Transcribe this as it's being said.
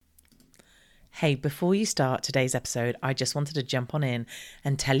Hey, before you start today's episode, I just wanted to jump on in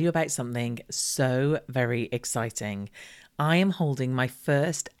and tell you about something so very exciting. I am holding my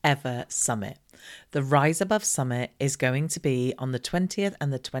first ever summit. The Rise Above Summit is going to be on the 20th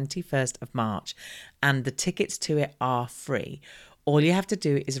and the 21st of March, and the tickets to it are free. All you have to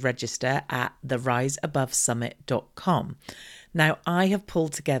do is register at theriseabovesummit.com. Now, I have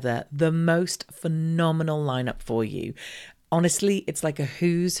pulled together the most phenomenal lineup for you. Honestly, it's like a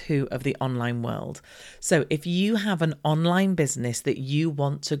who's who of the online world. So if you have an online business that you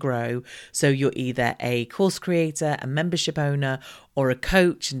want to grow, so you're either a course creator, a membership owner, or a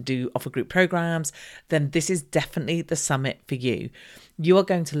coach and do offer group programs, then this is definitely the summit for you. You are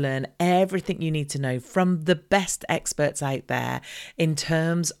going to learn everything you need to know from the best experts out there in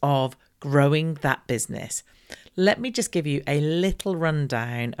terms of growing that business. Let me just give you a little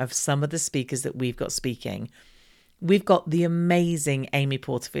rundown of some of the speakers that we've got speaking. We've got the amazing Amy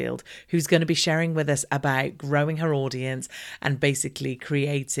Porterfield, who's going to be sharing with us about growing her audience and basically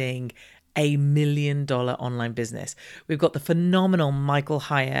creating $1 million online business. We've got the phenomenal Michael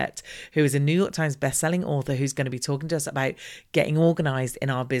Hyatt, who is a New York Times bestselling author, who's going to be talking to us about getting organized in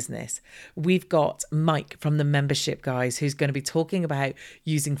our business. We've got Mike from the Membership Guys, who's going to be talking about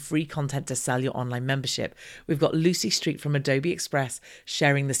using free content to sell your online membership. We've got Lucy Street from Adobe Express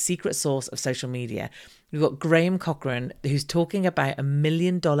sharing the secret sauce of social media. We've got Graham Cochran, who's talking about $1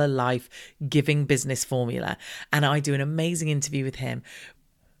 million life giving business formula. And I do an amazing interview with him.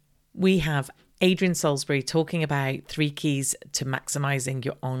 We have Adrian Salisbury talking about 3 keys to maximizing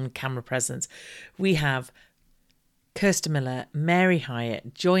your on-camera presence. We have Kirsten Miller, Mary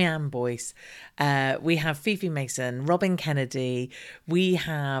Hyatt, Joyanne Boyce. We have Fifi Mason, Robin Kennedy. We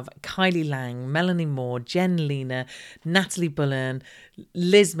have Kylie Lang, Melanie Moore, Jen Lena, Natalie Bullen,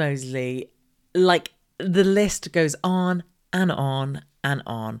 Liz Mosley. Like, the list goes on and on and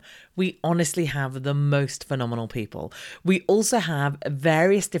on. We honestly have the most phenomenal people. We also have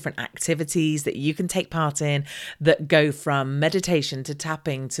various different activities that you can take part in that go from meditation to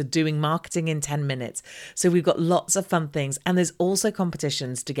tapping to doing marketing in 10 minutes. So we've got lots of fun things, and there's also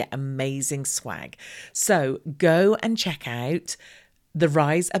competitions to get amazing swag. So go and check out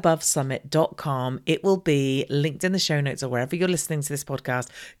theriseabovesummit.com. It will be linked in the show notes or wherever you're listening to this podcast.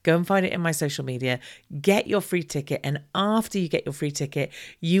 Go and find it in my social media. Get your free ticket. And after you get your free ticket,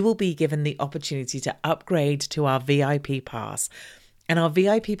 you will be given the opportunity to upgrade to our VIP pass. And our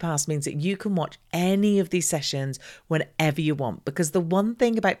VIP pass means that you can watch any of these sessions whenever you want. Because the one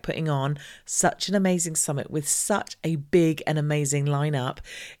thing about putting on such an amazing summit with such a big and amazing lineup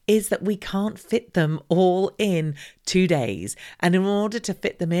is that we can't fit them all in 2 days. And in order to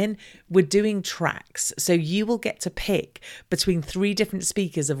fit them in, we're doing tracks. So you will get to pick between 3 different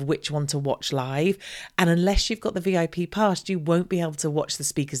speakers of which one to watch live. And unless you've got the VIP pass, you won't be able to watch the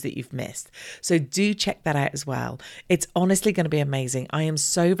speakers that you've missed. So do check that out as well. It's honestly going to be amazing. I am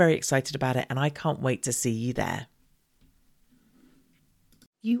so very excited about it, and I can't wait to see you there.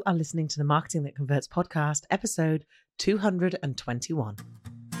 You are listening to the Marketing That Converts podcast, episode 221.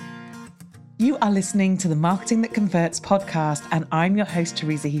 You are listening to the Marketing That Converts podcast, and I'm your host,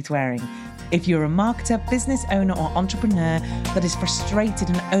 Teresa Heath-Wareing. If you're a marketer, business owner, or entrepreneur that is frustrated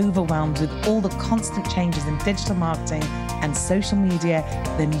and overwhelmed with all the constant changes in digital marketing and social media,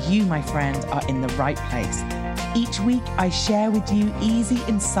 then you, my friend, are in the right place. Each week, I share with you easy,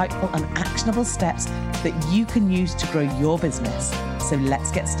 insightful, and actionable steps that you can use to grow your business. So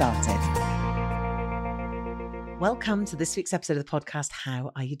let's get started. Welcome to this week's episode of the podcast. How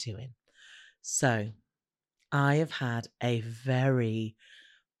are you doing? So, I have had a very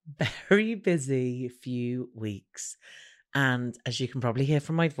busy few weeks. And as you can probably hear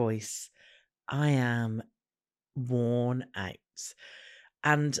from my voice, I am worn out.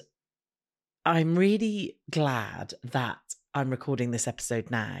 And I'm really glad that I'm recording this episode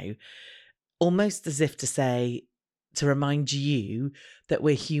now, almost as if to say, to remind you that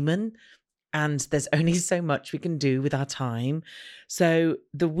we're human and there's only so much we can do with our time. So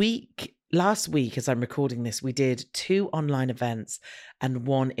last week, as I'm recording this, we did 2 online events and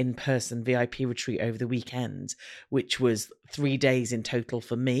 1 in-person VIP retreat over the weekend, which was 3 days in total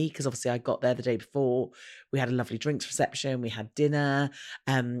for me, because obviously I got there the day before. We had a lovely drinks reception, we had dinner,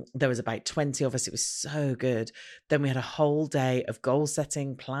 there was about 20 of us. It was so good. Then we had a whole day of goal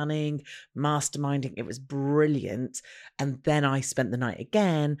setting, planning, masterminding. It was brilliant. And then I spent the night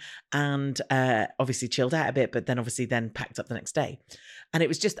again and obviously chilled out a bit, but then obviously packed up the next day. And it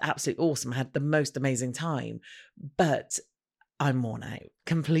was just absolutely awesome. I had the most amazing time, but I'm worn out,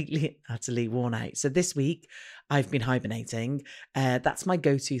 completely, utterly worn out. So this week I've been hibernating. That's my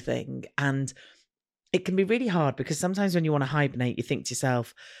go-to thing. And it can be really hard because sometimes when you want to hibernate, you think to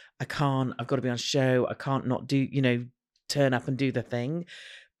yourself, I can't, I've got to be on show. I can't not do, turn up and do the thing.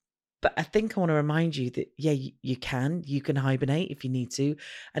 But I think I want to remind you that, yeah, you can hibernate if you need to.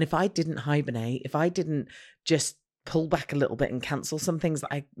 And if I didn't hibernate, if I didn't just pull back a little bit and cancel some things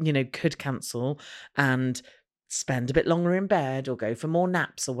that I, could cancel and spend a bit longer in bed or go for more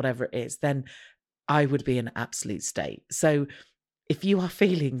naps or whatever it is, then I would be in an absolute state. So if you are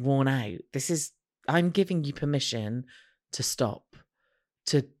feeling worn out, I'm giving you permission to stop,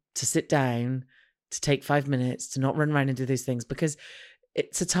 to sit down, to take 5 minutes, to not run around and do those things, because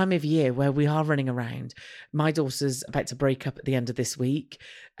it's a time of year where we are running around. My daughter's about to break up at the end of this week.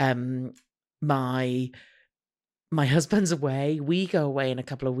 My husband's away. We go away in a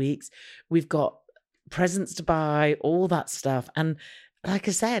couple of weeks. We've got presents to buy, all that stuff. And like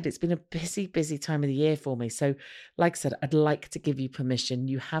I said, it's been a busy, busy time of the year for me. So like I said, I'd like to give you permission.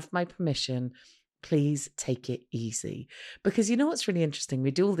 You have my permission. Please take it easy. Because you know what's really interesting?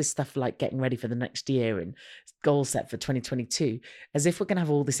 We do all this stuff like getting ready for the next year and goal set for 2022, as if we're going to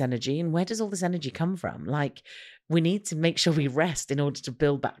have all this energy. And where does all this energy come from? Like, we need to make sure we rest in order to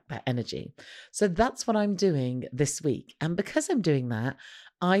build back that energy. So that's what I'm doing this week. And because I'm doing that,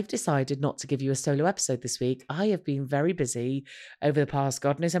 I've decided not to give you a solo episode this week. I have been very busy over the past,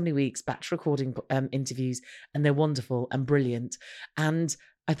 God knows how many weeks, batch recording interviews, and they're wonderful and brilliant. And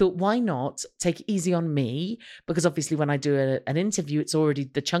I thought, why not take it easy on me? Because obviously when I do an interview,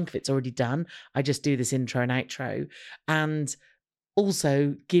 the chunk of it's already done. I just do this intro and outro and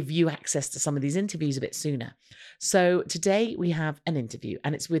also give you access to some of these interviews a bit sooner. So today we have an interview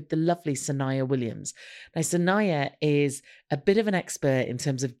and it's with the lovely Sanaya Williams. Now, Sanaya is a bit of an expert in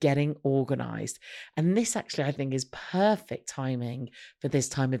terms of getting organized. And this actually, I think, is perfect timing for this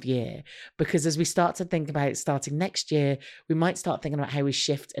time of year, because as we start to think about starting next year, we might start thinking about how we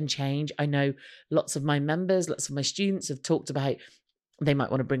shift and change. I know lots of my members, lots of my students have talked about they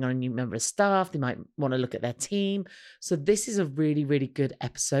might want to bring on a new member of staff. They might want to look at their team. So this is a really, really good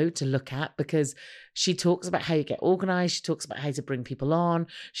episode to look at, because she talks about how you get organized. She talks about how to bring people on.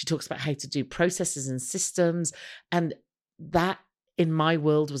 She talks about how to do processes and systems. And that, in my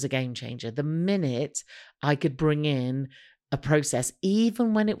world, was a game changer. The minute I could bring in a process,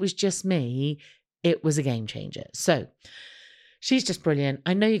 even when it was just me, it was a game changer. So she's just brilliant.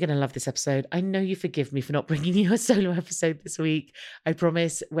 I know you're going to love this episode. I know you forgive me for not bringing you a solo episode this week. I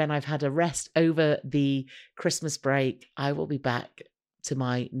promise when I've had a rest over the Christmas break, I will be back to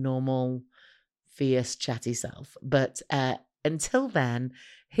my normal, fierce, chatty self. But until then,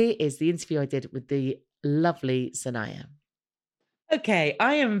 here is the interview I did with the lovely Sanaya. Okay,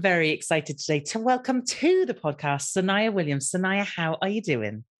 I am very excited today to welcome to the podcast Sanaya Williams. Sanaya, how are you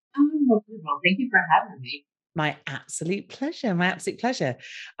doing? Well, thank you for having me. My absolute pleasure. My absolute pleasure.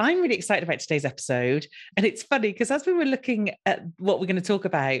 I'm really excited about today's episode. And it's funny because as we were looking at what we're going to talk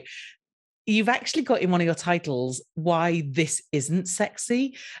about, you've actually got in one of your titles, Why This Isn't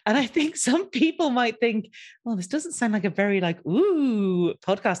Sexy. And I think some people might think, well, this doesn't sound like a very ooh,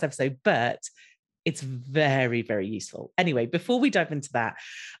 podcast episode, but it's very, very useful. Anyway, before we dive into that,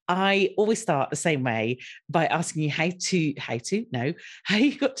 I always start the same way by asking you how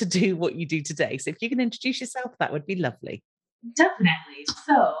you got to do what you do today. So if you can introduce yourself, that would be lovely. Definitely.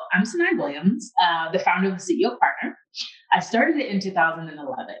 So I'm Sanaya Williams, the founder of the CEO Partner. I started it in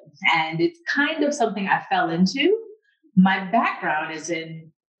 2011, and it's kind of something I fell into. My background is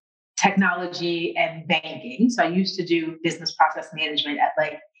in technology and banking. So I used to do business process management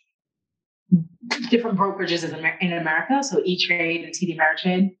at different brokerages in America, so E-Trade and TD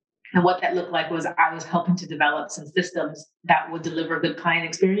Ameritrade. And what that looked like was I was helping to develop some systems that would deliver good client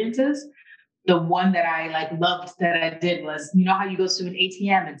experiences. The one that I loved that I did was, you know how you go to an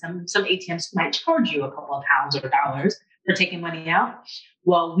ATM and some ATMs might charge you a couple of pounds or dollars for taking money out.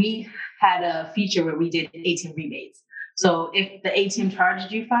 Well, we had a feature where we did ATM rebates. So if the ATM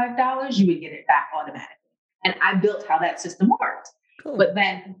charged you $5, you would get it back automatically. And I built how that system worked. Cool. But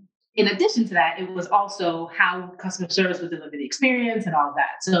then in addition to that, it was also how customer service would deliver the experience and all of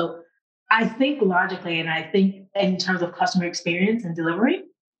that. So I think logically, and I think in terms of customer experience and delivery,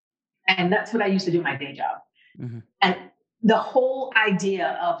 and that's what I used to do in my day job. Mm-hmm. And the whole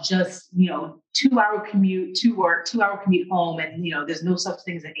idea of just, 2-hour commute to work, 2-hour commute home, and, there's no such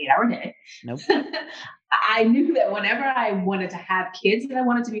thing as an 8-hour day. Nope. I knew that whenever I wanted to have kids, that I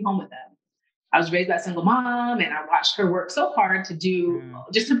wanted to be home with them. I was raised by a single mom, and I watched her work so hard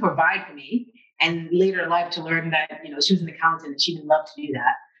just to provide for me. And later in life to learn that, she was an accountant and she didn't love to do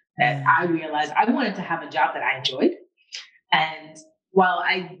that I realized I wanted to have a job that I enjoyed. And while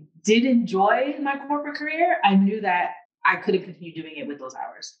I did enjoy my corporate career, I knew that I couldn't continue doing it with those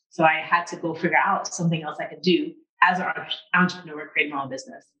hours. So I had to go figure out something else I could do as an entrepreneur creating my own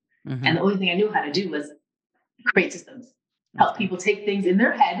business. Mm-hmm. And the only thing I knew how to do was create systems, help people take things in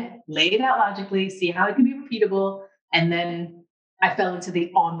their head, lay it out logically, see how it can be repeatable. And then I fell into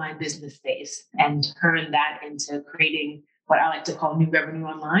the online business space and turned that into creating what I like to call new revenue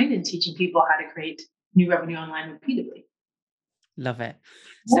online and teaching people how to create new revenue online repeatably. Love it.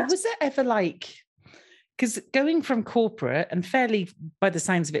 So Yeah. was there ever like, because going from corporate and fairly, by the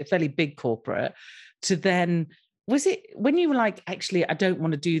sounds of it, fairly big corporate to then, was it when you were like, actually, I don't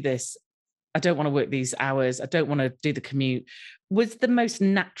want to do this. I don't want to work these hours. I don't want to do the commute. Was the most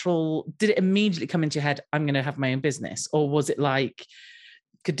natural, did it immediately come into your head, I'm going to have my own business? Or was it like,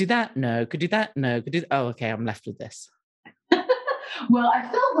 could do that? No. Could do that? No. Could do, oh, okay, I'm left with this. Well, I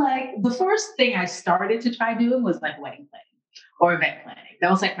felt like the first thing I started to try doing was like wedding planning or event planning.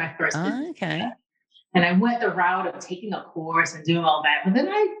 That was like my first business. Okay. And I went the route of taking a course and doing all that. But then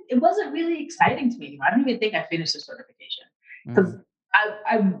it wasn't really exciting to me anymore. I don't even think I finished the certification because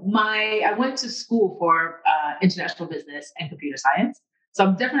I went to school for international business and computer science. So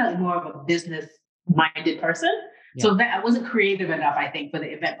I'm definitely more of a business minded person. Yeah. So that I wasn't creative enough, I think, for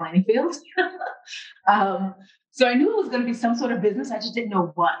the event planning field. So I knew it was going to be some sort of business. I just didn't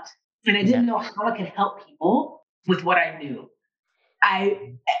know what. And I didn't know how I could help people with what I knew.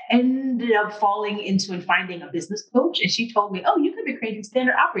 I ended up falling into and finding a business coach. And she told me, oh, you could be creating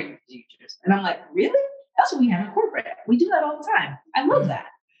standard operating procedures. And I'm like, really? That's what we have in corporate. We do that all the time. I love that.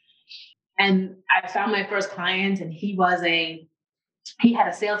 And I found my first client, and he had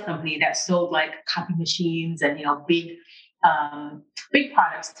a sales company that sold like copy machines and, big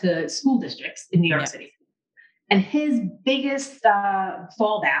products to school districts in New York City. And his biggest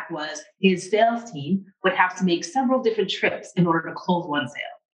fallback was his sales team would have to make several different trips in order to close one sale.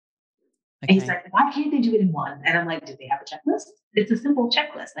 Okay. And he's like, why can't they do it in one? And I'm like, do they have a checklist? It's a simple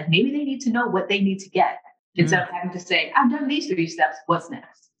checklist. Like maybe they need to know what they need to get instead of having to say, I've done these 3 steps. What's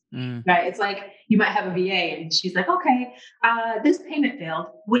next? Right? It's like you might have a VA and she's like, okay, this payment failed.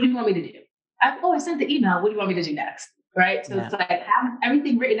 What do you want me to do? I sent the email. What do you want me to do next? Right? So it's like have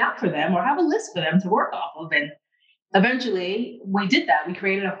everything written out for them or have a list for them to work off of. And eventually we did that. We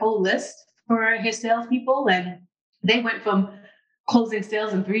created a whole list for his salespeople, and they went from closing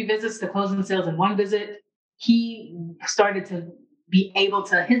sales in 3 visits to closing sales in 1 visit. He started to be able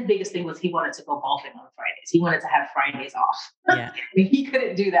to, his biggest thing was he wanted to go golfing on Fridays. He wanted to have Fridays off. Yeah. And he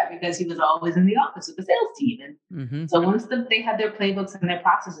couldn't do that because he was always in the office with the sales team. And so once they had their playbooks and their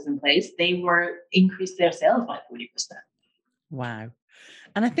processes in place, they increased their sales by 40%. Wow.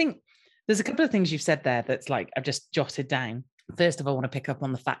 And I think there's a couple of things you've said there that's like, I've just jotted down. First of all, I want to pick up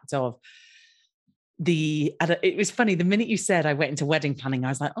on the fact of it was funny, the minute you said I went into wedding planning, I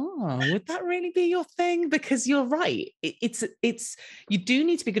was like, oh, would that really be your thing? Because you're right. It's you do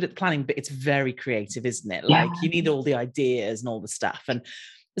need to be good at planning, but it's very creative, isn't it? Like you need all the ideas and all the stuff. And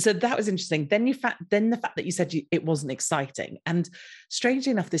so that was interesting. Then the fact that you said it wasn't exciting. And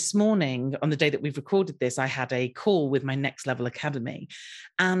strangely enough, this morning, on the day that we've recorded this, I had a call with my Next Level Academy.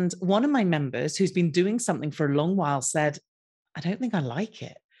 And one of my members who's been doing something for a long while said, I don't think I like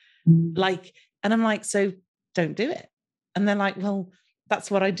it. And I'm like, so don't do it. And they're like, well,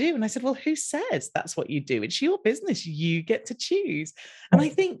 that's what I do. And I said, well, who says that's what you do? It's your business. You get to choose. And I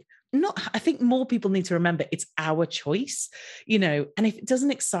think more people need to remember it's our choice, and if it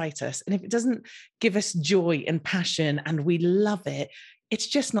doesn't excite us and if it doesn't give us joy and passion and we love it, it's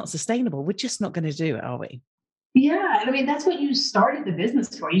just not sustainable. We're just not going to do it, are we? Yeah. And I mean, that's what you started the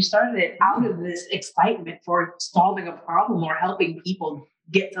business for. You started it out of this excitement for solving a problem or helping people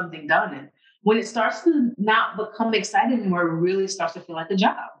get something done. And when it starts to not become exciting anymore, it really starts to feel like a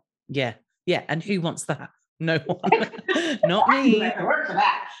job. Yeah. Yeah. And who wants that? No one. Not me. I can work for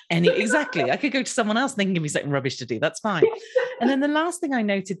that. Exactly. I could go to someone else and they can give me something rubbish to do. That's fine. And then the last thing I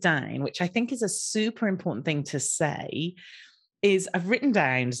noted down, which I think is a super important thing to say, is I've written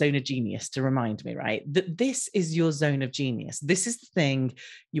down zone of genius to remind me, right, that this is your zone of genius. This is the thing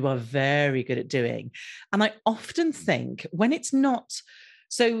you are very good at doing. And I often think when it's not,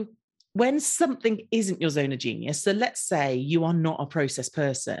 so when something isn't your zone of genius, so let's say you are not a process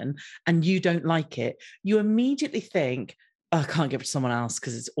person and you don't like it, you immediately think, oh, I can't give it to someone else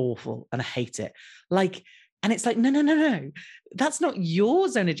because it's awful and I hate it. And it's like, no. That's not your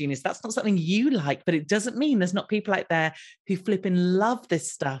zone of genius. That's not something you like, but it doesn't mean there's not people out there who flipping love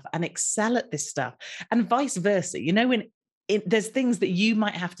this stuff and excel at this stuff and vice versa. When there's things that you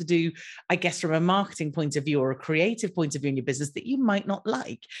might have to do, I guess, from a marketing point of view or a creative point of view in your business that you might not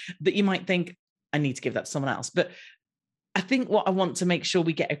like, that you might think, I need to give that to someone else. But I think what I want to make sure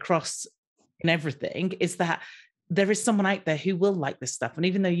we get across in everything is that there is someone out there who will like this stuff. And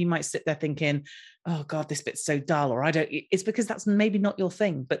even though you might sit there thinking, oh God, this bit's so dull, or it's because that's maybe not your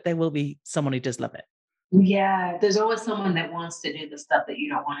thing, but there will be someone who does love it. Yeah, there's always someone that wants to do the stuff that you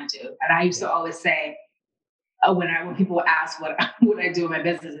don't want to do. And I used to always say, when people ask what I do in my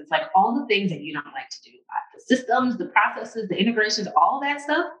business, it's like all the things that you don't like to do, the systems, the processes, the integrations, all that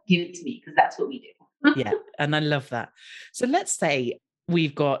stuff, give it to me because that's what we do. Yeah, and I love that. So let's say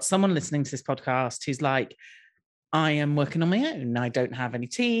we've got someone listening to this podcast who's like, I am working on my own. I don't have any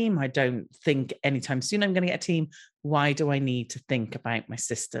team. I don't think anytime soon I'm going to get a team. Why do I need to think about my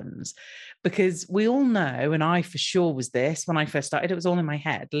systems? Because we all know, and I for sure was this when I first started, it was all in my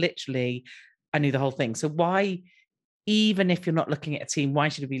head. Literally, I knew the whole thing. So why, even if you're not looking at a team, why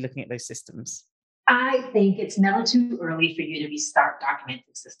should we be looking at those systems? I think it's never too early for you to start documenting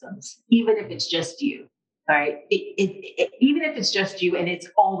systems, even if it's just you, right? Even if it's just you, and it's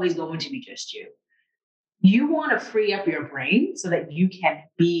always going to be just you. You want to free up your brain so that you can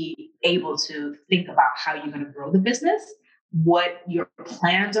be able to think about how you're going to grow the business, what your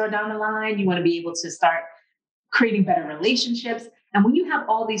plans are down the line. You want to be able to start creating better relationships. And when you have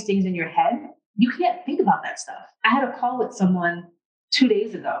all these things in your head, you can't think about that stuff. I had a call with someone 2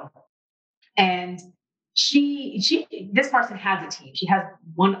 days ago, and this person has a team. She has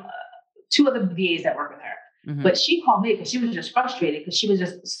two other VAs that work with her. Mm-hmm. But she called me because she was just frustrated because she was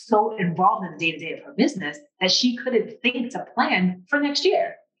just so involved in the day-to-day of her business that she couldn't think to plan for next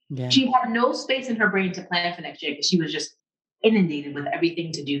year. Yeah. She had no space in her brain to plan for next year because she was just inundated with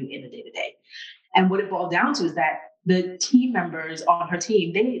everything to do in the day-to-day. And what it boiled down to is that the team members on her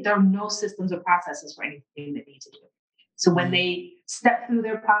team, there are no systems or processes for anything they need to do. So when they step through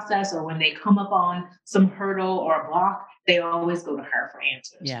their process or when they come up on some hurdle or a block, they always go to her for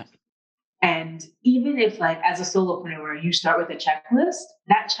answers. Yeah. And even if, like, as a solopreneur, you start with a checklist,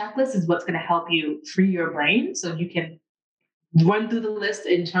 that checklist is what's going to help you free your brain so you can run through the list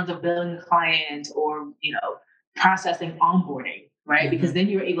in terms of building a client or, processing onboarding, right? Mm-hmm. Because then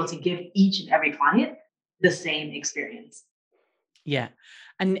you're able to give each and every client the same experience. Yeah.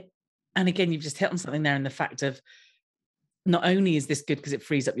 And again, you've just hit on something there in the fact of, not only is this good because it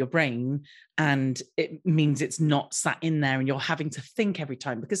frees up your brain and it means it's not sat in there and you're having to think every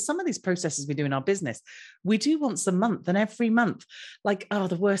time, because some of these processes we do in our business, we do once a month, and every month, like,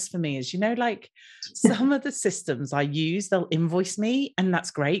 the worst for me is, like some of the systems I use, they'll invoice me and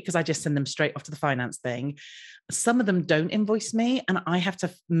that's great because I just send them straight off to the finance thing. Some of them don't invoice me and I have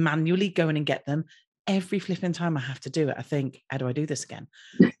to manually go in and get them. Every flipping time I have to do it, I think, how do I do this again?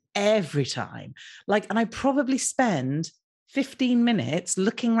 Every time. And I probably spend 15 minutes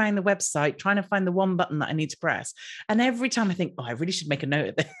looking around the website, trying to find the one button that I need to press. And every time I think, I really should make a note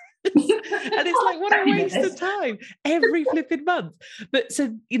of this. And it's like, what a waste of time every flipping month. But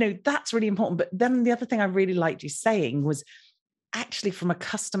so, that's really important. But then the other thing I really liked you saying was actually from a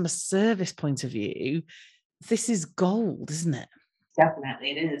customer service point of view, this is gold, isn't it?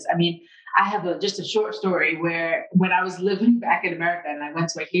 Definitely it is. I mean, I have just a short story where when I was living back in America and I went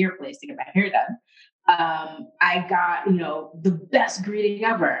to a hair place to get my hair done, I got, the best greeting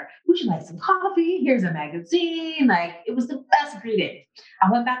ever. Would you like some coffee? Here's a magazine. It was the best greeting.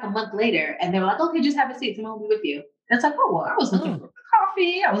 I went back a month later and they were like, okay, just have a seat. Someone will be with you. And it's like, oh, well, I was looking for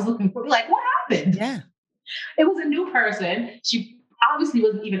coffee. I was looking for, what happened? Yeah. It was a new person. She obviously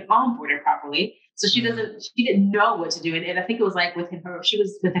wasn't even onboarded properly. So she didn't know what to do. And I think it was she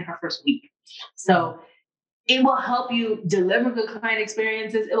was within her first week. So it will help you deliver good client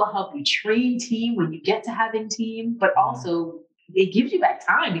experiences. It will help you train team when you get to having team, but also it gives you back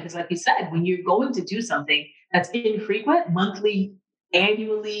time because, like you said, when you're going to do something that's infrequent, monthly,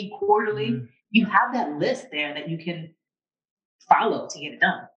 annually, quarterly, you have that list there that you can follow to get it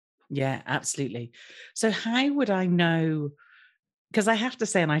done. Yeah, absolutely. So how would I know? Because I have to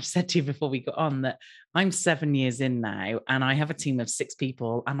say, and I said to you before we got on, that I'm 7 years in now and I have a team of 6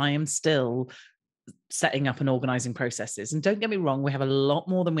 people and I am still setting up and organizing processes. And don't get me wrong, we have a lot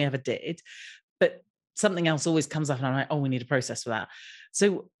more than we ever did, but something else always comes up and I'm like, oh, we need a process for that.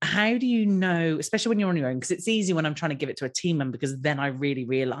 So how do you know, especially when you're on your own, because it's easy when I'm trying to give it to a team member because then I really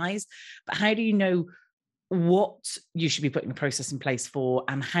realize, but how do you know what you should be putting a process in place for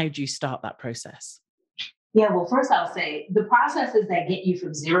and how do you start that process? Yeah, well, first I'll say the processes that get you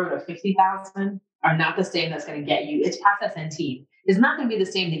from 0 to 50,000 are not the same that's going to get you. It's process and team. It's not going to be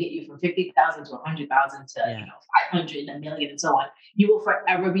the same to get you from 50,000 to 100,000 to 500, a million, and so on. You will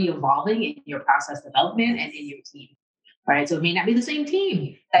forever be evolving in your process development and in your team, right? So it may not be the same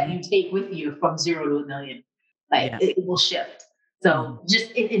team that you take with you from 0 to a million. It will shift. So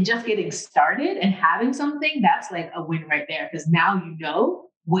just getting started and having something, that's like a win right there because now you know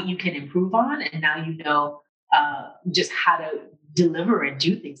what you can improve on, and now you know just how to deliver and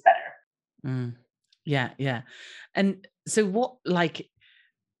do things better. Mm. Yeah, yeah. And so what, like,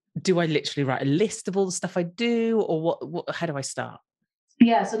 do I literally write a list of all the stuff I do, or how do I start?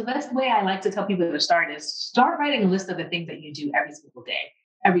 Yeah. So the best way I like to tell people to start is start writing a list of the things that you do every single day,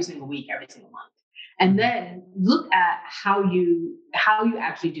 every single week, every single month. And then look at how you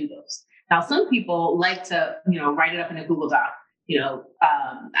actually do those. Now, some people like to, write it up in a Google Doc,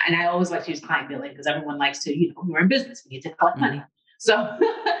 and I always like to use client billing because everyone likes to, we're in business, we need to collect money. So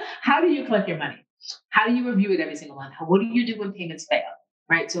how do you collect your money? How do you review it every single month? What do you do when payments fail?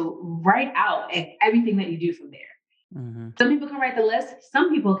 Right. So write out everything that you do from there. Some people can write the list.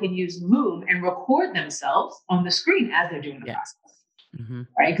 Some people can use Loom and record themselves on the screen as they're doing the process.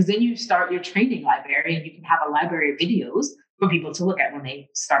 Right. Because then you start your training library and you can have a library of videos for people to look at when they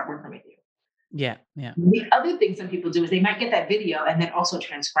start working with you. Yeah. Yeah. The other thing some people do is they might get that video and then also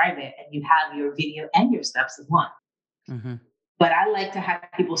transcribe it, and you have your video and your steps in one. But I like to have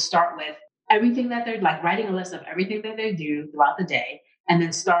people start with everything that they're like, writing a list of everything that they do throughout the day, and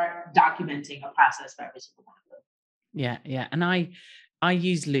then start documenting a process for every single one of them. Yeah. Yeah. And I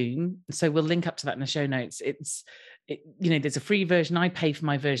use Loom. So we'll link up to that in the show notes. There's a free version. I pay for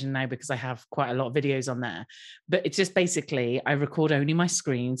my version now because I have quite a lot of videos on there, but it's just basically, I record only my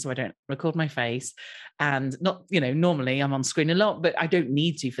screen. So I don't record my face, and not, normally I'm on screen a lot, but I don't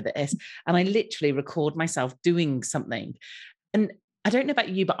need to for this. And I literally record myself doing something. And I don't know about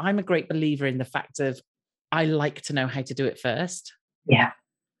you, but I'm a great believer in the fact of, I like to know how to do it first. Yeah,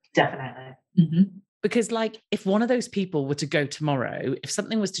 definitely. Because like, if one of those people were to go tomorrow, if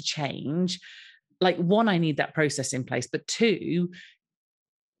something was to change, like, one, I need that process in place, but two,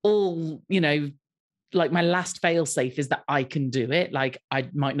 like my last fail safe is that I can do it. Like, I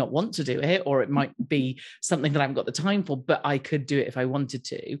might not want to do it, or it might be something that I haven't got the time for, but I could do it if I wanted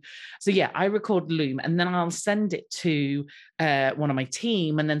to. So yeah, I record Loom, and then I'll send it to one of my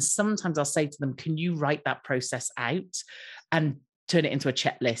team. And then sometimes I'll say to them, can you write that process out and turn it into a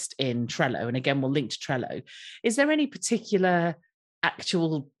checklist in Trello? And again, we'll link to Trello. Is there any particular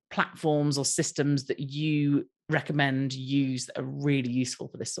actual platforms or systems that you recommend use that are really useful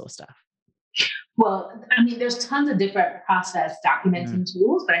for this sort of stuff? Well, I mean, there's tons of different process documenting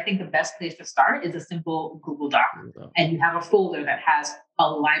tools, but I think the best place to start is a simple Google Doc. And you have a folder that has a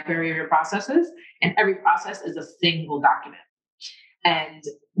library of your processes, and every process is a single document. And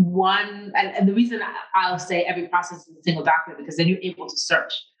the reason I'll say every process is a single document, because then you're able to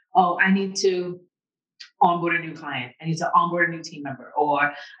search. Oh, I need to onboard a new client. I need to onboard a new team member,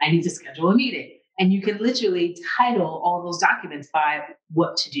 or I need to schedule a meeting. And you can literally title all those documents by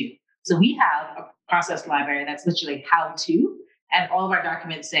what to do. So we have a process library that's literally how to, and all of our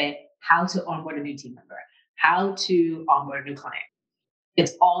documents say how to onboard a new team member, how to onboard a new client.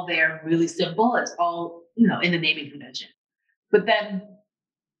 It's all there, really simple. It's all, in the naming convention. But then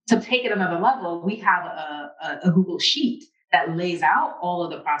to take it another level, we have a Google Sheet that lays out all of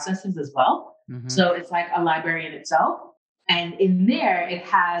the processes as well. So it's like a library in itself. And in there, it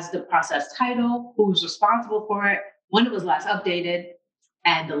has the process title, who's responsible for it, when it was last updated,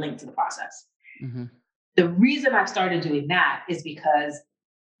 and the link to the process. The reason I started doing that is because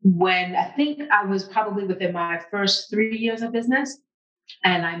when I think I was probably within my first 3 years of business,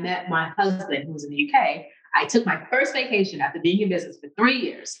 and I met my husband who was in the UK, I took my first vacation after being in business for 3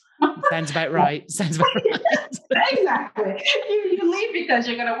 years. Sounds about right. Exactly. You leave because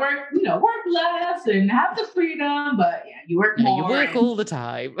you're going to work less and have the freedom, but yeah, you work more. You work all the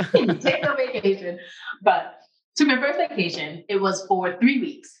time. You take no vacation. But to my first vacation, it was for 3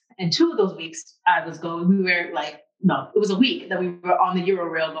 weeks. And 2 of those weeks it was a week that we were on the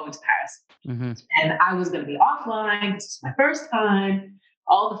Eurorail going to Paris. And I was going to be offline. This was my first time,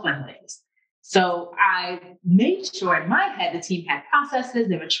 all the fun things. So I made sure in my head, the team had processes,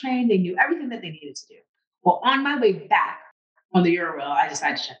 they were trained, they knew everything that they needed to do. Well, on my way back on the Eurorail, I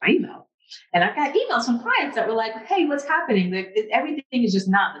decided to check my email. And I got emails from clients that were like, hey, what's happening? Everything is just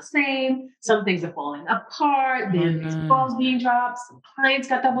not the same. Some things are falling apart. There's calls being dropped. Some clients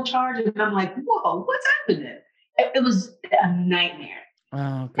got double charged. And I'm like, whoa, what's happening? It was a nightmare.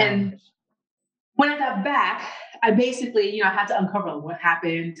 Oh, God. And when I got back, I basically, I had to uncover what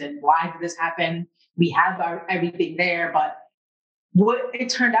happened and why did this happen. We have everything there, but what it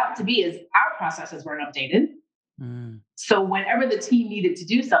turned out to be is our processes weren't updated. So whenever the team needed to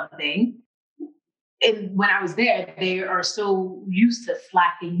do something, and when I was there, they are so used to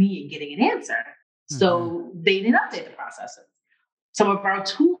slacking me and getting an answer. So they didn't update the processes. Some of our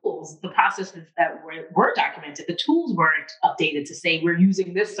tools, the processes that were documented, the tools weren't updated to say, we're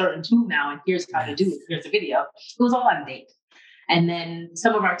using this certain tool now, and here's how to do it. Here's a video. It was all out of date. And then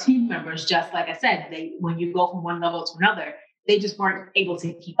some of our team members, just like I said, when you go from one level to another, they just weren't able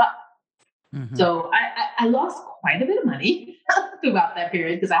to keep up. Mm-hmm. So I lost quite a bit of money throughout that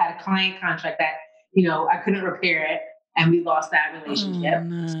period because I had a client contract that, I couldn't repair it, and we lost that relationship. Oh,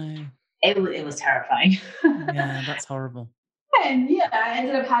 no. It was terrifying. Yeah, that's horrible. And yeah, I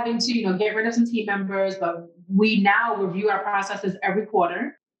ended up having to, get rid of some team members, but we now review our processes every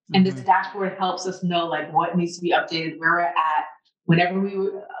quarter. And this dashboard helps us know like what needs to be updated, where we're at. Whenever we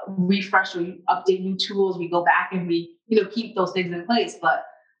refresh or update new tools, we go back and we, keep those things in place. But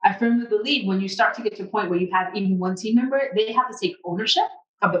I firmly believe when you start to get to a point where you have even one team member, they have to take ownership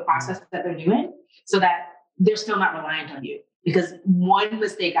of the process that they're doing so that they're still not reliant on you. Because one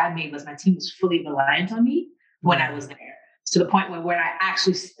mistake I made was my team was fully reliant on me when I was there. To the point where when I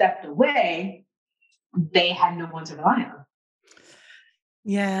actually stepped away, they had no one to rely on.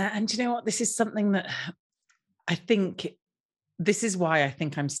 Yeah. And you know what? This is something that I think, this is why I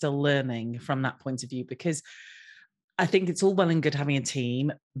think I'm still learning from that point of view, because I think it's all well and good having a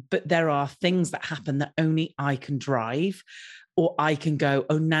team, but there are things that happen that only I can drive, or I can go,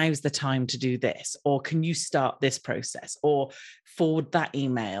 oh, now's the time to do this, or can you start this process, or forward that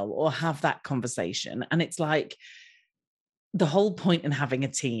email, or have that conversation. And it's like, the whole point in having a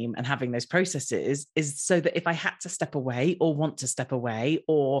team and having those processes is so that if I had to step away or want to step away,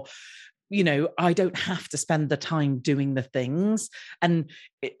 or, I don't have to spend the time doing the things. And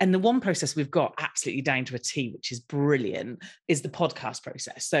the one process we've got absolutely down to a T, which is brilliant, is the podcast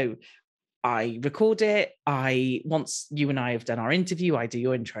process. So I record it. Once you and I have done our interview, I do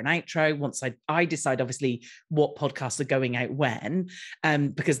your intro and outro. Once I decide obviously what podcasts are going out when,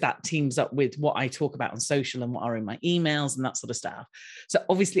 because that teams up with what I talk about on social and what are in my emails and that sort of stuff. So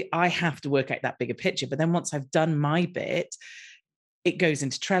obviously I have to work out that bigger picture. But then once I've done my bit, it goes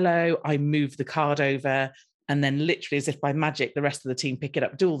into Trello. I move the card over, and then literally as if by magic, the rest of the team pick it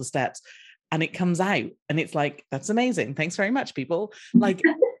up, do all the steps, and it comes out. And it's like, that's amazing. Thanks very much, people. Like,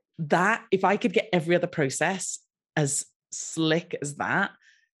 that, if I could get every other process as slick as that,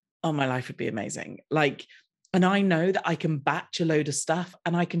 oh, my life would be amazing. Like, and I know that I can batch a load of stuff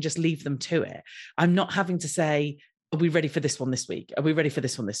and I can just leave them to it. I'm not having to say, are we ready for this one this week? Are we ready for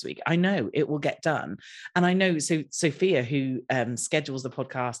this one this week? I know it will get done. And I know, so Sophia, who schedules the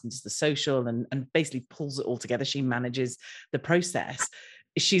podcast and does the social and basically pulls it all together, she manages the process.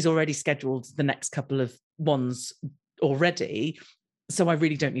 She's already scheduled the next couple of ones already. So I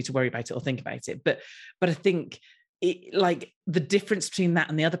really don't need to worry about it or think about it. But I think like the difference between that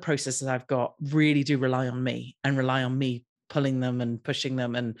and the other processes I've got really do rely on me pulling them and pushing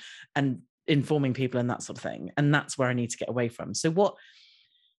them and informing people and that sort of thing. And that's where I need to get away from. So what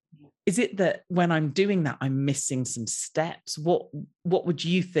is it that when I'm doing that, I'm missing some steps? What would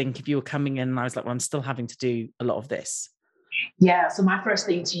you think if you were coming in and I was like, well, I'm still having to do a lot of this? Yeah. So my first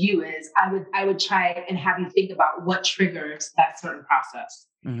thing to you is I would try and have you think about what triggers that certain process.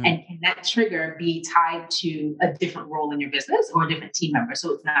 Mm-hmm. And can that trigger be tied to a different role in your business or a different team member?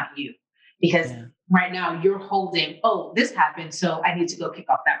 So it's not you. Because right now you're holding, oh, this happened, so I need to go kick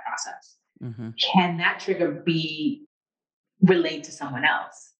off that process. Mm-hmm. Can that trigger be relayed to someone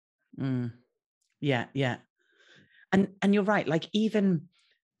else? Yeah. And you're right. Like even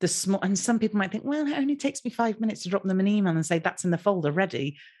the small, and some people might think, well, it only takes me 5 minutes to drop them an email and say that's in the folder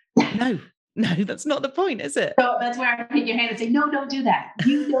ready. No, that's not the point, is it? So that's where I take your hand and say, no, don't do that.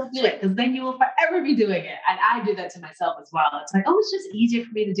 You don't do it, because then you will forever be doing it. And I do that to myself as well. It's like, oh, it's just easier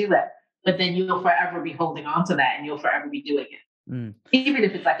for me to do it. But then you'll forever be holding on to that and you'll forever be doing it. Even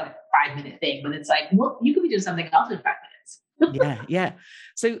if it's like a 5-minute thing, but it's like, well, you could be doing something else in 5 minutes. Yeah.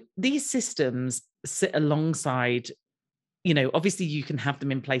 So these systems sit alongside, obviously you can have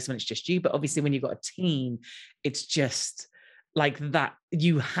them in place when it's just you, but obviously when you've got a team, it's just like that.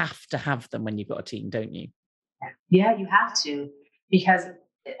 You have to have them when you've got a team, don't you? Yeah, you have to, because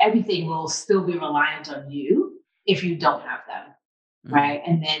everything will still be reliant on you if you don't have them. Right.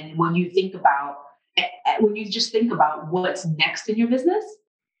 And then when you just think about what's next in your business,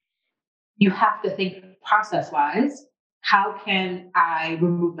 you have to think process wise, how can I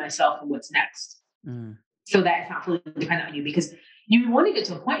remove myself from what's next? So that it's not fully dependent on you, because you want to get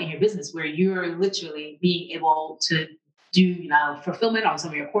to a point in your business where you're literally being able to do, fulfillment on some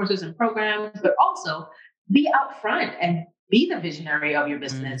of your courses and programs, but also be out front and be the visionary of your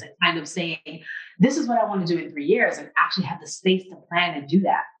business and kind of saying, this is what I want to do in 3 years, and actually have the space to plan and do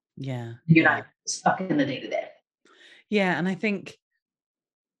that. Yeah. You're not stuck in the day-to-day. Yeah. And I think,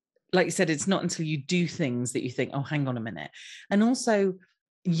 like you said, it's not until you do things that you think, oh, hang on a minute. And also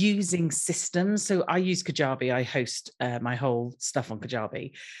using systems. So I use Kajabi. I host my whole stuff on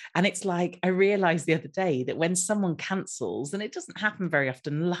Kajabi. And it's like, I realized the other day that when someone cancels, and it doesn't happen very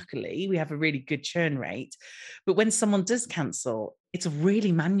often, luckily, we have a really good churn rate. But when someone does cancel, it's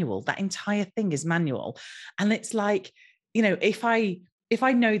really manual. That entire thing is manual. And it's like, if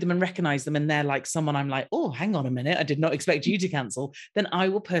I know them and recognize them and they're like someone I'm like, oh, hang on a minute, I did not expect you to cancel, then I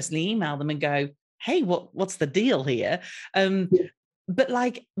will personally email them and go, hey, what's the deal here? But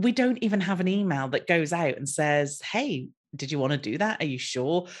like, we don't even have an email that goes out and says, hey, did you want to do that? Are you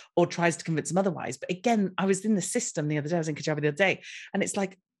sure? Or tries to convince them otherwise. But again, I was in the system the other day, I was in Kajabi the other day, and it's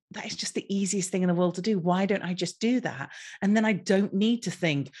like, that is just the easiest thing in the world to do. Why don't I just do that? And then I don't need to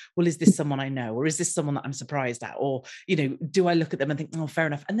think, well, is this someone I know? Or is this someone that I'm surprised at? Or, do I look at them and think, oh, fair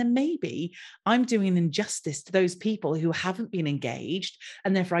enough. And then maybe I'm doing an injustice to those people who haven't been engaged,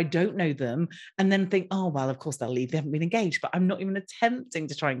 and therefore I don't know them, and then think, oh, well, of course they'll leave. They haven't been engaged, but I'm not even attempting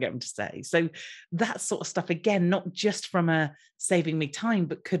to try and get them to stay. So that sort of stuff, again, not just from a saving me time,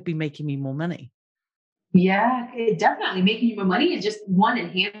 but could be making me more money. Yeah, it definitely making you more money is just one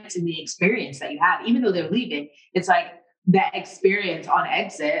enhancing the experience that you have. Even though they're leaving, it's like that experience on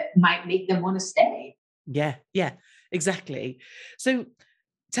exit might make them want to stay. Yeah, exactly. So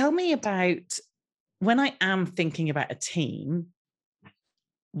tell me about, when I am thinking about a team,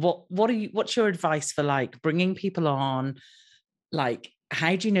 what's your advice for like bringing people on? Like,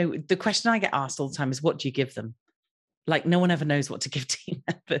 how do you know? The question I get asked all the time is, what do you give them? Like, no one ever knows what to give team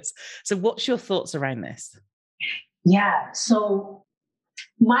members. So what's your thoughts around this? Yeah. So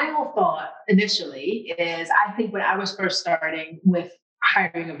my whole thought initially is I think when I was first starting with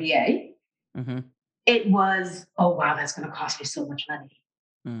hiring a VA, Mm-hmm. it was, oh, wow, that's going to cost me so much money.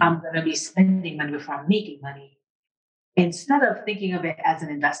 Mm. I'm going to be spending money before I'm making money. Instead of thinking of it as an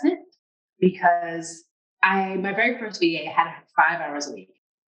investment, because my very first VA had her 5 hours a week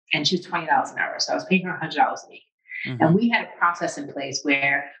and she was $20 an hour. So I was paying her $100 a week. Mm-hmm. And we had a process in place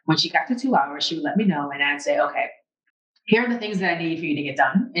where when she got to 2 hours, she would let me know and I'd say, okay, here are the things that I need for you to get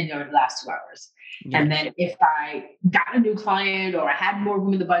done in your last 2 hours. Yeah. And then if I got a new client or I had more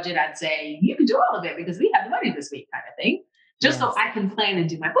room in the budget, I'd say, you can do all of it because we have the money this week kind of thing, just so I can plan and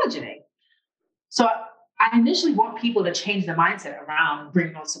do my budgeting. So I initially want people to change the mindset around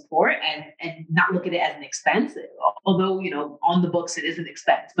bringing on support and not look at it as an expense. Although, on the books, it is an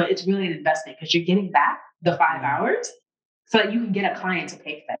expense, but it's really an investment because you're getting back the 5 hours so that you can get a client to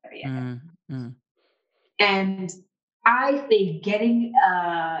pay for that VA. Mm-hmm. And I think getting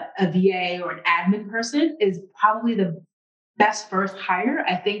a VA or an admin person is probably the best first hire,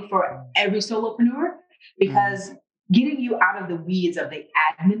 I think, for every solopreneur, because getting you out of the weeds of the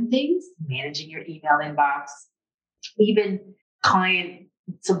admin things, managing your email inbox, even client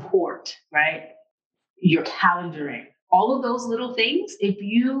support, right? Your calendaring, all of those little things.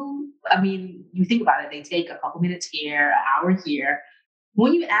 You think about it, they take a couple minutes here, an hour here.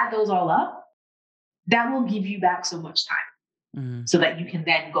 When you add those all up, that will give you back so much time so that you can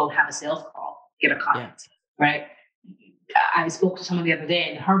then go have a sales call, get a client, right? I spoke to someone the other day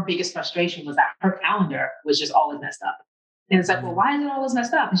and her biggest frustration was that her calendar was just always messed up. And it's like, well, why is it always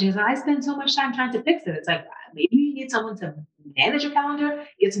messed up? And she goes, I spend so much time trying to fix it. It's like, maybe you need someone to manage your calendar,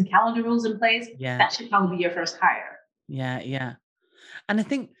 get some calendar rules in place. Yeah. That should probably be your first hire. Yeah. And I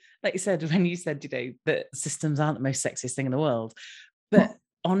think, like you said, when you said, that systems aren't the most sexiest thing in the world, but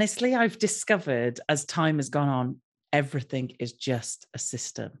honestly, I've discovered as time has gone on, everything is just a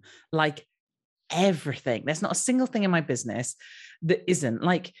system. Like everything. There's not a single thing in my business that isn't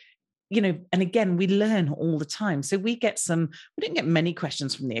like, and again, we learn all the time. So we didn't get many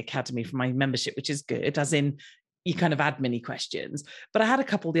questions from the Academy from my membership, which is good, as in you kind of add mini questions. But I had a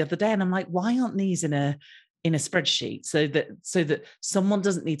couple the other day and I'm like, why aren't these in a spreadsheet so that someone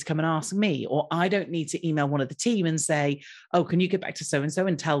doesn't need to come and ask me, or I don't need to email one of the team and say, oh, can you get back to so-and-so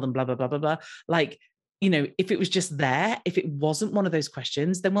and tell them blah, blah, blah, blah, blah. Like, if it was just there, if it wasn't one of those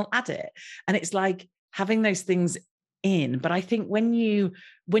questions, then we'll add it. And it's like having those things in. But I think when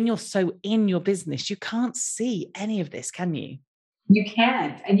you're so in your business, you can't see any of this, can you? You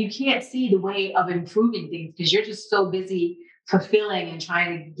can't. And you can't see the way of improving things because you're just so busy fulfilling and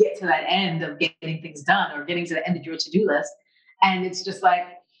trying to get to that end of getting things done or getting to the end of your to-do list. And it's just like,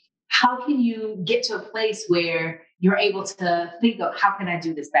 how can you get to a place where you're able to think of how can I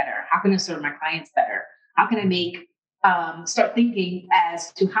do this better? How can I serve my clients better? How can I start thinking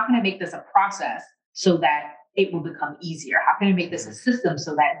as to how can I make this a process so that it will become easier? How can I make this a system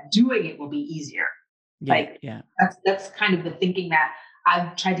so that doing it will be easier? That's kind of the thinking that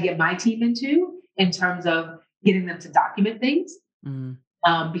I've tried to get my team into in terms of getting them to document things.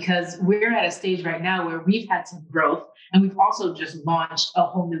 because we're at a stage right now where we've had some growth and we've also just launched a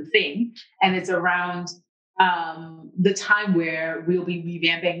whole new thing. And it's around the time where we'll be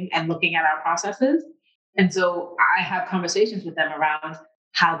revamping and looking at our processes. And so I have conversations with them around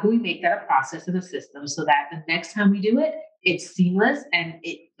how can we make that a process and a system so that the next time we do it, it's seamless and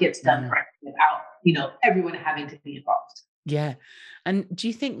it gets done correctly without, everyone having to be involved. Yeah. And do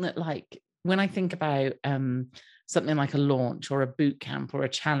you think that, like, when I think about something like a launch or a boot camp or a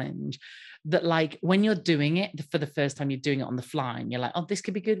challenge, that like when you're doing it for the first time, you're doing it on the fly and you're like, oh, this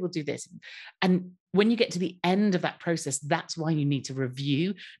could be good, we'll do this. And when you get to the end of that process, that's why you need to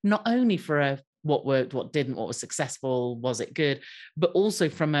review, not only for what worked, what didn't, what was successful, was it good, but also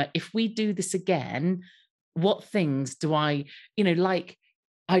from if we do this again, what things do I, like,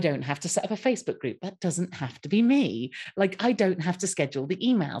 I don't have to set up a Facebook group. That doesn't have to be me. Like, I don't have to schedule the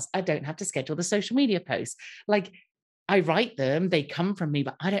emails. I don't have to schedule the social media posts. Like, I write them, they come from me,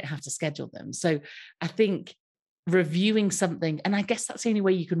 but I don't have to schedule them. So I think reviewing something, and I guess that's the only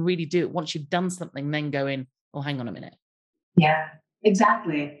way you can really do it once you've done something, then going, oh, hang on a minute. Yeah,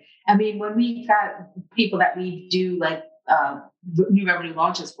 exactly. I mean, when we've got people that we do like new revenue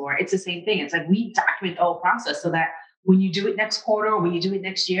launches for, it's the same thing. It's like we document the whole process so that when you do it next quarter or when you do it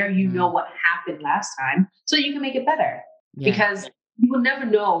next year, you know what happened last time so you can make it better. Yeah. Because you will never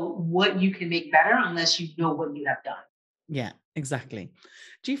know what you can make better unless you know what you have done. Yeah, exactly.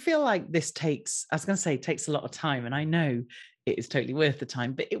 Do you feel like this takes a lot of time? And I know it is totally worth the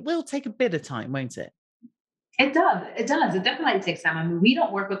time, but it will take a bit of time, won't it? It does. It does. It definitely takes time. I mean, we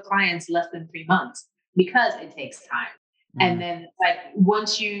don't work with clients less than 3 months because it takes time. And then like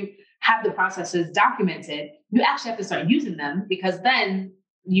once you have the processes documented, you actually have to start using them because then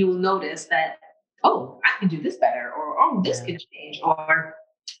you will notice that, oh, I can do this better, or oh, this can change, or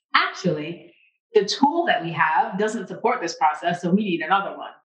actually the tool that we have doesn't support this process, so we need another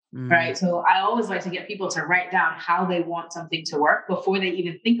one. Right. So I always like to get people to write down how they want something to work before they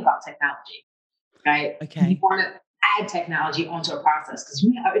even think about technology. Right. Okay. You want to add technology onto a process because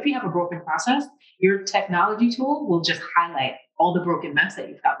if you have a broken process, your technology tool will just highlight all the broken mess that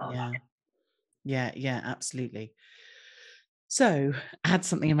you've got going on. Yeah, absolutely. So I had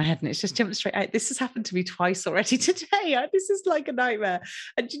something in my head and it's just jumped straight out. This has happened to me twice already today. This is like a nightmare.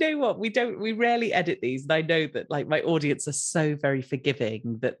 And you know what? We rarely edit these. And I know that like my audience are so very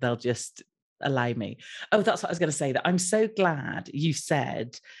forgiving that they'll just allow me. Oh, that's what I was going to say, that I'm so glad you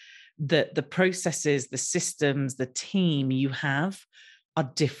said that the processes, the systems, the team you have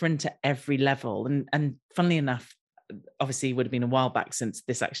are different at every level. And funnily enough, obviously it would have been a while back since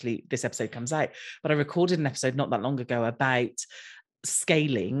this episode comes out, but I recorded an episode not that long ago about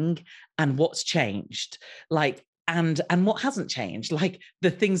scaling and what's changed, like, and what hasn't changed, like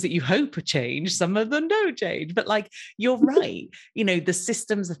the things that you hope are changed, some of them don't change, but like, you're right, the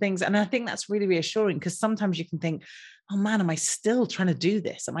systems, the things. And I think that's really reassuring because sometimes you can think, oh man, am I still trying to do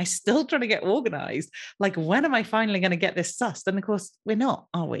this? Am I still trying to get organized? Like, when am I finally going to get this sussed? And of course we're not,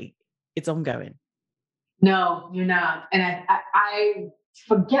 are we? It's ongoing. No, you're not. And I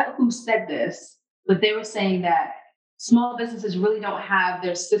forget who said this, but they were saying that small businesses really don't have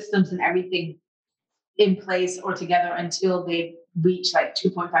their systems and everything in place or together until they reach like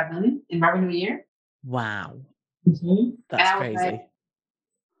 2.5 million in revenue a year. Wow. Mm-hmm. That's crazy. Like,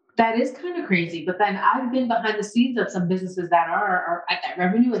 that is kind of crazy. But then I've been behind the scenes of some businesses that are at that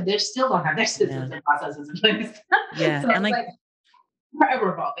revenue and they still don't have their systems and processes in place. Yeah. So and like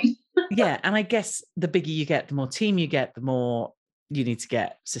forever evolving. Yeah. And I guess the bigger you get, the more team you get, the more you need to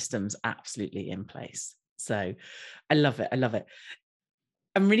get systems absolutely in place. So I love it. I love it.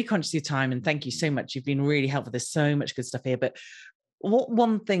 I'm really conscious of your time and thank you so much. You've been really helpful. There's so much good stuff here, but what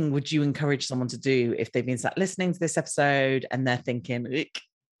one thing would you encourage someone to do if they've been sat listening to this episode and they're thinking,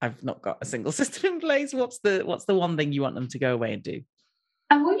 I've not got a single system in place? What's the one thing you want them to go away and do?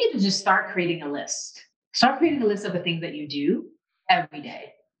 I want you to just start creating a list. Start creating a list of the things that you do every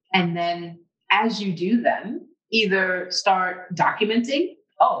day. And then as you do them, either start documenting,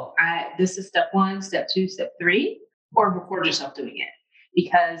 this is step 1, step 2, step 3, or record yourself doing it.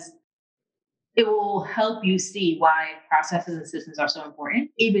 Because it will help you see why processes and systems are so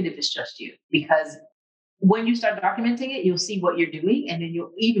important, even if it's just you. Because when you start documenting it, you'll see what you're doing, and then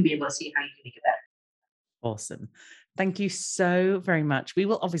you'll even be able to see how you can make it better. Awesome. Thank you so very much. We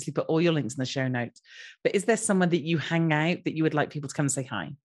will obviously put all your links in the show notes, but is there someone that you hang out that you would like people to come and say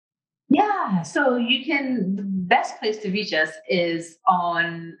hi? Yeah. So the best place to reach us is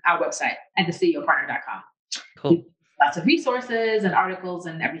on our website at theceopartner.com. Cool. Lots of resources and articles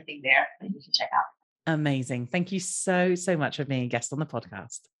and everything there that you can check out. Amazing. Thank you so, so much for being a guest on the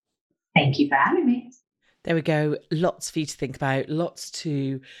podcast. Thank you for having me. There we go. Lots for you to think about, lots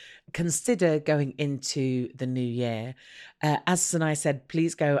to consider going into the new year. As Sanai said,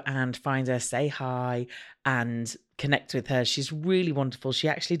 please go and find her, say hi and connect with her. She's really wonderful. She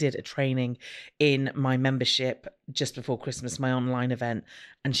actually did a training in my membership just before Christmas, my online event,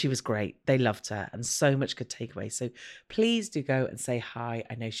 and she was great. They loved her and so much good takeaway. So please do go and say hi.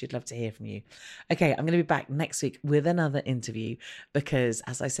 I know she'd love to hear from you. Okay, I'm going to be back next week with another interview because,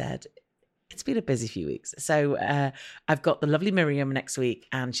 as I said, it's been a busy few weeks. So I've got the lovely Miriam next week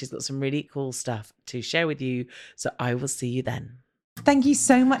and she's got some really cool stuff to share with you. So I will see you then. Thank you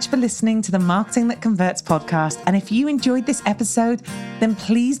so much for listening to the Marketing That Converts podcast. And if you enjoyed this episode, then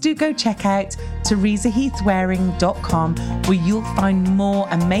please do go check out teresaheathwareing.com where you'll find more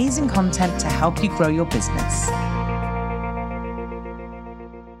amazing content to help you grow your business.